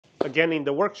Again in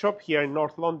the workshop here in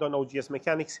North London, OGS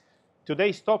Mechanics.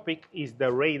 Today's topic is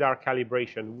the radar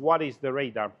calibration. What is the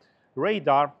radar?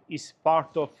 Radar is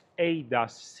part of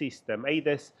ADAS system.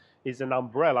 ADAS is an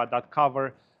umbrella that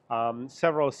covers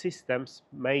several systems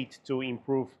made to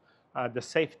improve the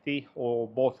safety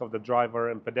of both of the driver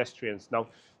and pedestrians. Now,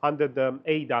 under the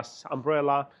ADAS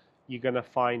umbrella, you're going to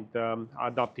find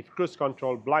adaptive cruise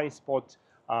control, blind spot,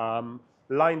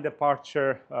 line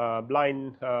departure,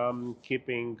 blind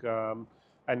keeping,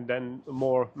 and then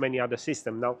many other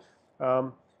systems.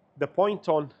 Now, the point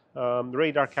on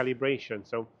radar calibration.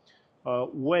 So,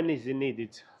 when is it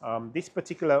needed? This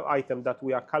particular item that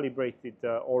we are calibrated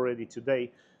already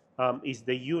today is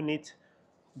the unit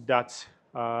that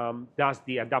does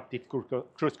the adaptive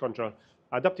cruise control.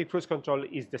 Adaptive cruise control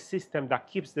is the system that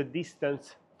keeps the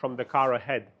distance from the car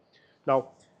ahead. Now,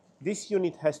 this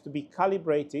unit has to be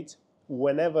calibrated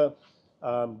whenever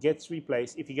gets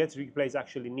replaced. If it gets replaced,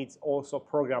 actually needs also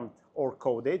programmed or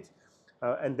coded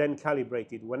and then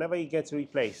calibrated whenever it gets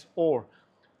replaced, or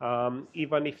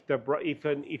even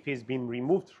if it's been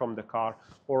removed from the car,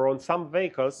 or on some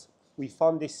vehicles we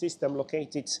found this system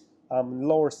located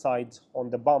lower side on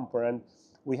the bumper, and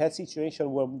we had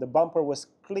situation where the bumper was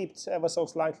clipped ever so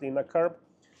slightly in a curb.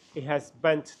 It has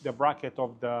bent the bracket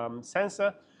of the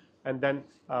sensor, and then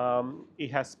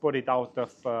it has put it out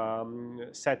of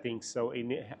settings. So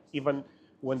even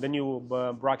when the new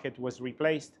bracket was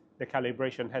replaced, the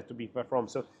calibration has to be performed.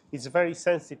 So it's very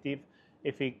sensitive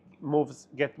if it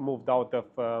gets moved out of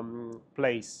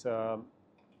place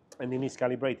and it is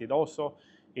calibrated. Also,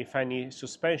 if any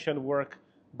suspension work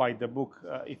by the book,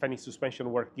 if any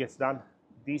suspension work gets done,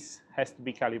 this has to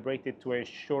be calibrated to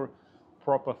ensure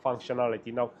proper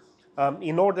functionality. Now,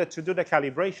 in order to do the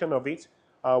calibration of it,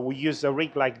 we use a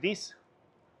rig like this.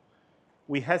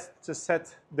 We have to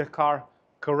set the car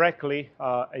correctly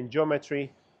and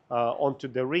geometry onto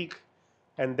the rig,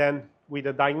 and then with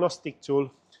a diagnostic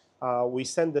tool, we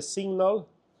send the signal.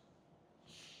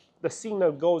 The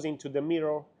signal goes into the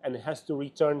mirror and it has to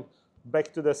return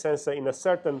back to the sensor in a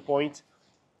certain point.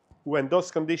 When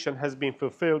those conditions has been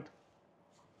fulfilled,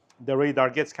 the radar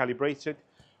gets calibrated.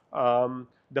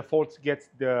 The faults get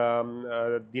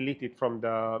deleted from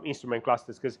the instrument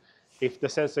clusters, because if the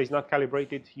sensor is not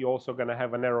calibrated, you're also going to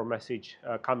have an error message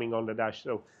coming on the dash.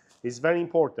 So it's very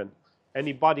important.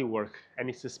 Any body work,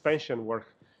 any suspension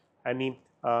work, any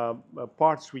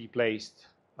parts replaced,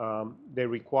 they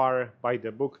require by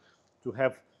the book to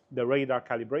have the radar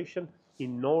calibration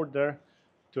in order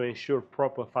to ensure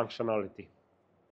proper functionality.